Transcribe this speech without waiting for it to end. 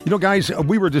Guys,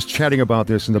 we were just chatting about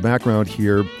this in the background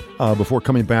here before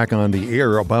coming back on the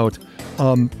air about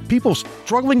people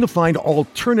struggling to find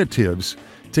alternatives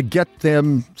to get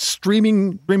them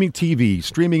streaming TV,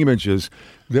 streaming images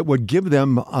that would give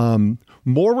them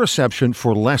more reception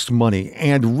for less money.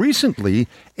 And recently,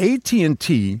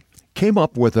 AT&T came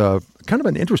up with a kind of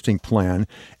an interesting plan,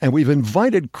 and we've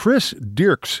invited Chris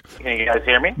Dirks. Can you guys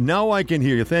hear me? Now I can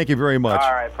hear you. Thank you very much.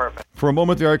 All right, perfect. For a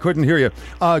moment there, I couldn't hear you.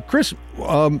 Chris,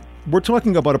 we're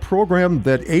talking about a program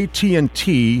that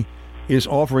AT&T is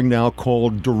offering now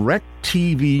called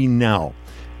DirectTV Now.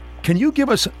 Can you give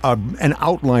us an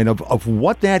outline of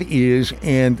what that is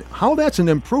and how that's an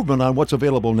improvement on what's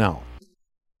available now?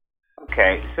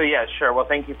 Okay, so yeah, sure. Well,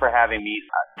 thank you for having me.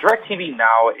 DirectTV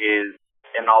Now is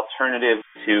an alternative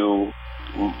to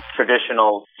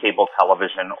traditional cable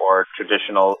television or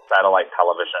traditional satellite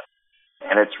television.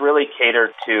 And it's really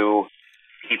catered to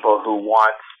people who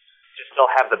want to still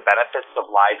have the benefits of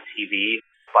live TV,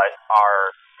 but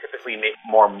are typically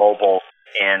more mobile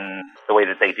in the way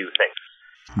that they do things.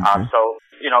 Mm-hmm. So,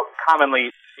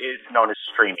 commonly is known as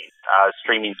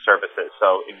streaming services.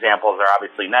 So examples are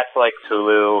obviously Netflix,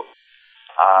 Hulu,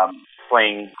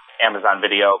 Sling, Amazon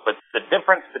Video. But the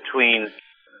difference between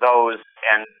those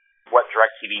and what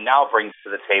DirectTV Now brings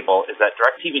to the table is that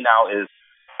DirectTV Now is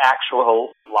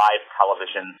actual live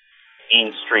television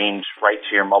being streamed right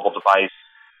to your mobile device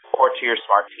or to your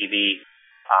smart TV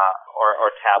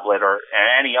or tablet or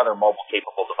any other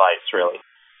mobile-capable device, really.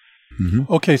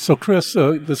 Mm-hmm. Okay, so Chris,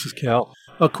 this is Cal.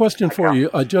 A question for you,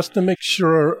 just to make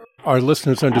sure our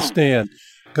listeners understand,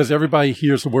 because everybody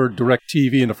hears the word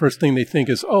DirectTV, and the first thing they think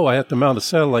is, I have to mount a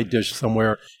satellite dish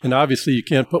somewhere, and obviously you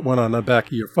can't put one on the back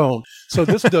of your phone. So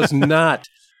this does not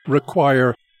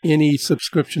require any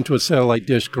subscription to a satellite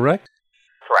dish, correct?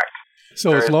 Correct.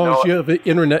 So as long as you have an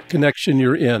internet connection,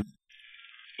 you're in.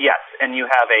 Yes, and you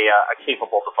have a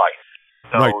capable device.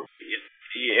 So right.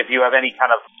 If you have any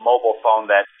kind of mobile phone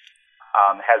that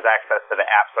has access to the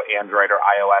app, so Android or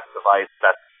iOS device,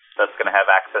 that's going to have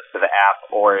access to the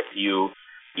app. Or if you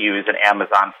use an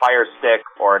Amazon Fire Stick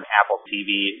or an Apple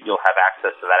TV, you'll have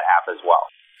access to that app as well.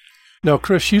 Now,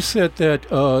 Chris, you said that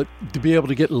to be able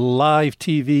to get live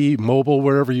TV, mobile,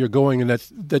 wherever you're going in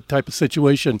that type of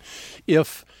situation,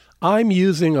 if I'm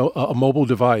using a mobile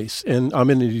device, and I'm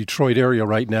in the Detroit area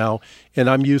right now, and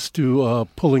I'm used to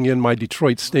pulling in my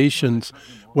Detroit stations.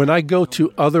 When I go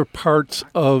to other parts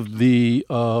of the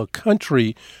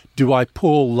country, do I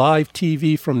pull live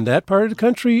TV from that part of the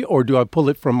country, or do I pull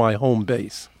it from my home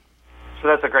base? So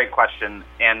that's a great question,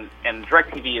 and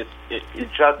DirectTV it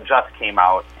just came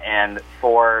out, and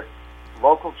for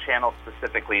local channels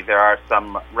specifically, there are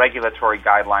some regulatory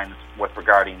guidelines with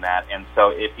regarding that. And so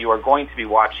if you are going to be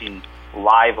watching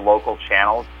live local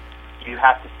channels, you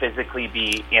have to physically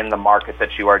be in the market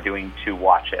that you are doing to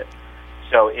watch it.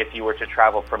 So if you were to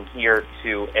travel from here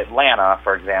to Atlanta,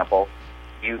 for example,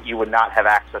 you would not have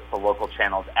access to local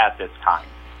channels at this time.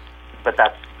 But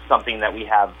that's something that we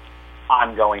have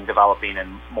ongoing, developing,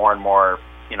 and more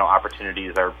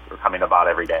opportunities are coming about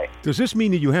every day. Does this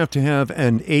mean that you have to have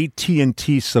an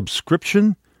AT&T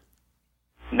subscription?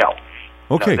 No.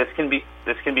 Okay. No,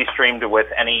 this can be streamed with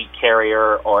any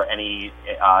carrier or any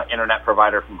internet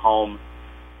provider from home.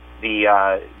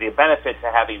 The benefit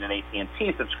to having an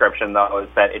AT&T subscription, though, is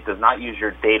that it does not use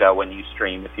your data when you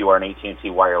stream if you are an AT&T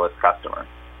wireless customer.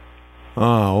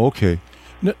 Oh, okay.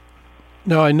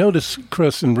 Now, I noticed,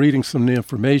 Chris, in reading some of the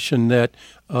information that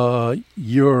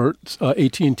your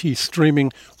AT&T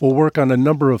streaming will work on a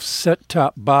number of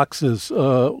set-top boxes.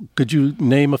 Could you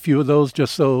name a few of those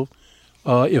just so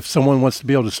if someone wants to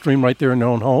be able to stream right there in their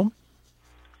own home?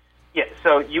 Yeah,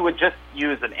 so you would just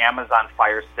use an Amazon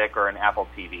Fire Stick or an Apple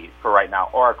TV for right now,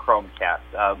 or a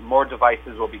Chromecast. More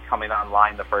devices will be coming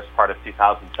online the first part of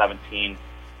 2017,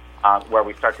 where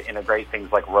we start to integrate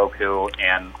things like Roku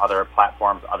and other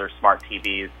platforms, other smart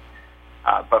TVs.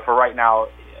 But for right now,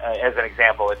 as an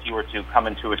example, if you were to come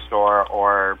into a store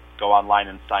or go online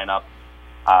and sign up,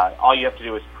 all you have to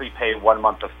do is prepay 1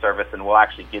 month of service, and we'll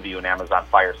actually give you an Amazon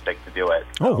Fire Stick to do it.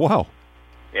 Oh, wow.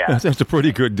 Yeah. That's a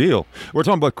pretty good deal. We're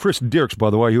talking about Chris Dirks, by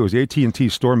the way, who is AT&T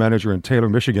store manager in Taylor,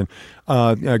 Michigan.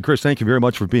 Chris, thank you very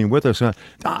much for being with us.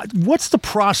 What's the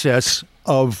process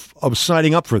of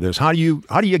signing up for this? How do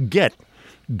you get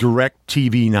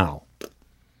DirectTV Now?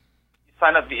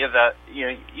 Sign up via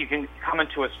you can come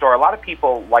into a store. A lot of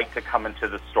people like to come into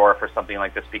the store for something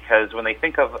like this because when they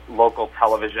think of local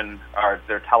television or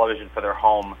their television for their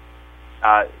home,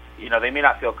 they may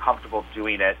not feel comfortable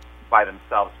doing it by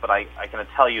themselves, but I can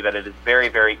tell you that it is very,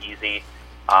 very easy.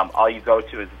 All you go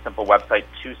to is a simple website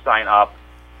to sign up,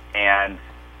 and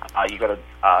You go to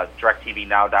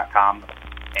DirectTVNow.com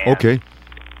and Okay.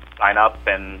 sign up,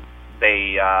 and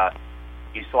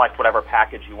you select whatever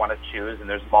package you want to choose, and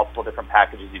there's multiple different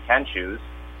packages you can choose,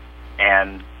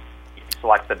 and you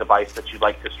select the device that you'd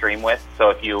like to stream with. So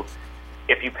if you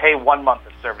pay 1 month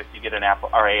of service, you get an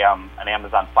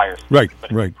Amazon Fire Stick.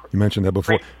 Right. You mentioned that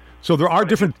before. So there are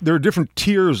different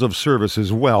tiers of service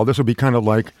as well. This would be kind of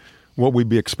like what we'd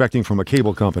be expecting from a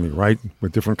cable company, right?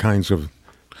 With different kinds of.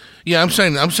 Yeah, I'm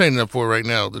signing up for it right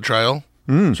now, the trial,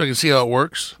 so I can see how it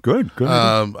works. Good.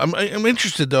 I'm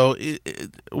interested though.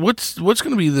 What's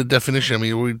going to be the definition? I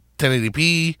mean, are we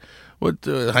 1080p? What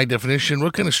high definition?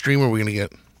 What kind of stream are we going to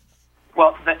get?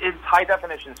 Well, it's high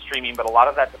definition streaming, but a lot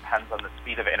of that depends on the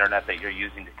speed of internet that you're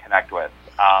using to connect with.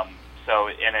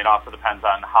 And it also depends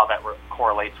on how that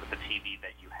correlates with the TV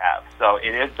that you have. So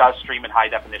it does stream in high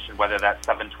definition, whether that's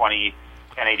 720,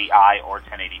 1080i, or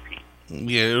 1080p.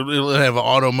 Yeah, it'll have an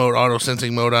auto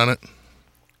sensing mode on it.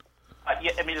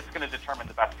 Yeah, I mean, it's going to determine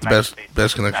the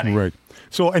best connection. Right.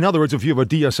 So, in other words, if you have a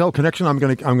DSL connection, I'm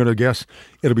going to guess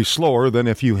it'll be slower than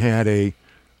if you had a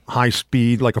high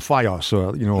speed, like a FiOS,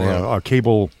 a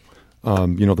cable,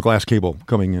 the glass cable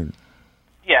coming in.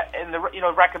 Yeah, and the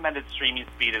recommended streaming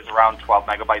speed is around 12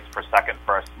 megabytes per second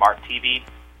for a smart TV.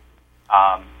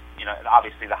 And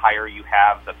obviously the higher you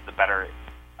have, the better,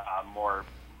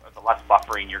 the less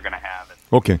buffering you're going to have, and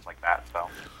things like that.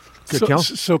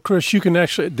 So Chris, you can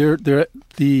actually the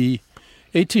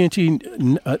AT&T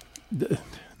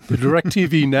the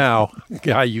DirectTV Now.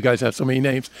 God, you guys have so many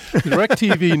names.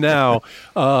 DirectTV Now.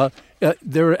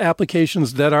 There are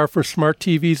applications that are for smart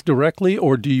TVs directly,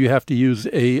 or do you have to use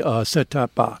a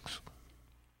set-top box?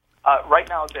 Right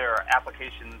now, there are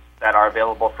applications that are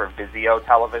available for Vizio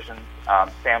televisions.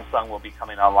 Samsung will be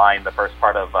coming online the first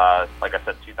part of, like I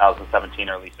said, 2017,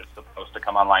 or at least it's supposed to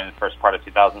come online in the first part of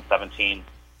 2017.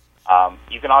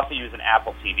 You can also use an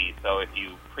Apple TV. So if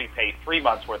you prepay 3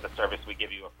 months worth of service, we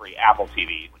give you a free Apple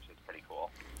TV, which is pretty cool.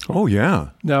 Oh, yeah.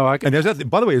 And is that,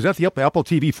 by the way, is that the Apple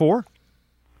TV 4?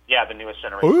 Yeah, the newest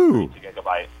generation, 32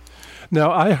 gigabyte. Now,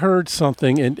 I heard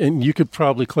something, and you could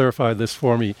probably clarify this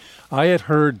for me. I had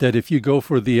heard that if you go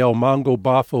for the El Mongo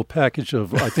Bafo package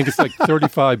of, I think it's like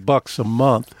 $35 a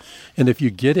month, and if you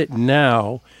get it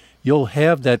now, you'll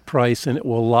have that price, and it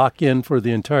will lock in for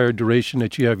the entire duration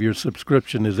that you have your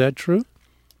subscription. Is that true?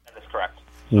 That is correct.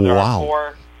 So there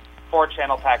are four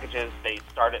channel packages. They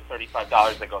start at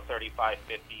 $35. They go $35, $50,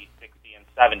 $60, and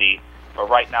 $70. But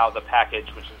right now, the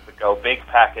package, which is the Go Big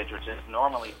package, which is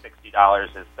normally $60,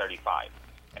 is $35.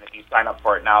 And if you sign up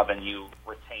for it now, then you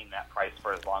retain that price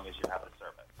for as long as you have the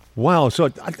service. Wow. So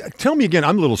tell me again,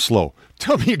 I'm a little slow.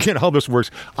 Tell me again how this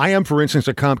works. I am, for instance,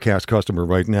 a Comcast customer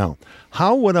right now.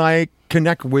 How would I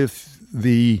connect with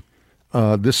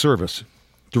this service,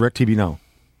 DirectTV Now?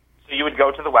 So you would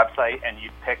go to the website and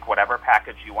you'd pick whatever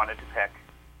package you wanted to pick,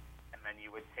 and then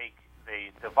you would take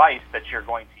the device that you're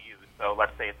going to use. So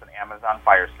let's say it's an Amazon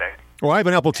Fire Stick. Oh, I have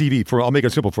an Apple TV. I'll make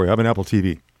it simple for you. I have an Apple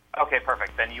TV. Okay,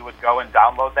 perfect. Then you would go and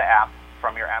download the app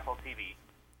from your Apple TV,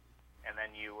 and then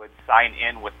you would sign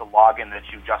in with the login that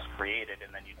you just created,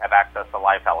 and then you'd have access to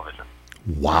live television.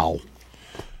 Wow.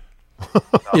 So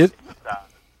it's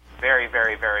very,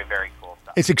 very, very, very cool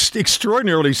stuff. It's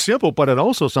extraordinarily simple, but it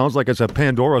also sounds like it's a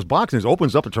Pandora's box, and it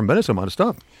opens up a tremendous amount of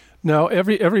stuff. Now,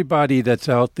 everybody that's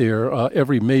out there,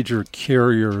 every major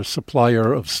carrier,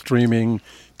 supplier of streaming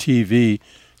TV,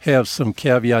 have some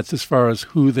caveats as far as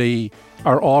who they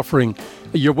are offering.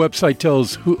 Your website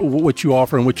tells what you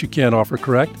offer and what you can't offer,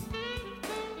 correct?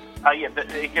 Yeah,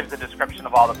 it gives a description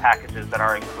of all the packages that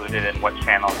are included and what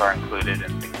channels are included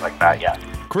and things like that, yes.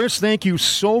 Chris, thank you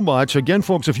so much. Again,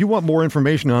 folks, if you want more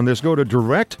information on this, go to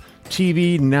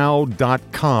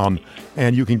DirectTVNow.com,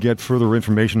 and you can get further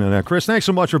information on that. Chris, thanks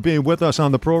so much for being with us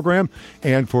on the program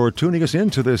and for tuning us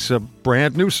into this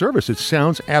brand new service. It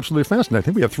sounds absolutely fascinating. I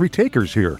think we have 3 takers here.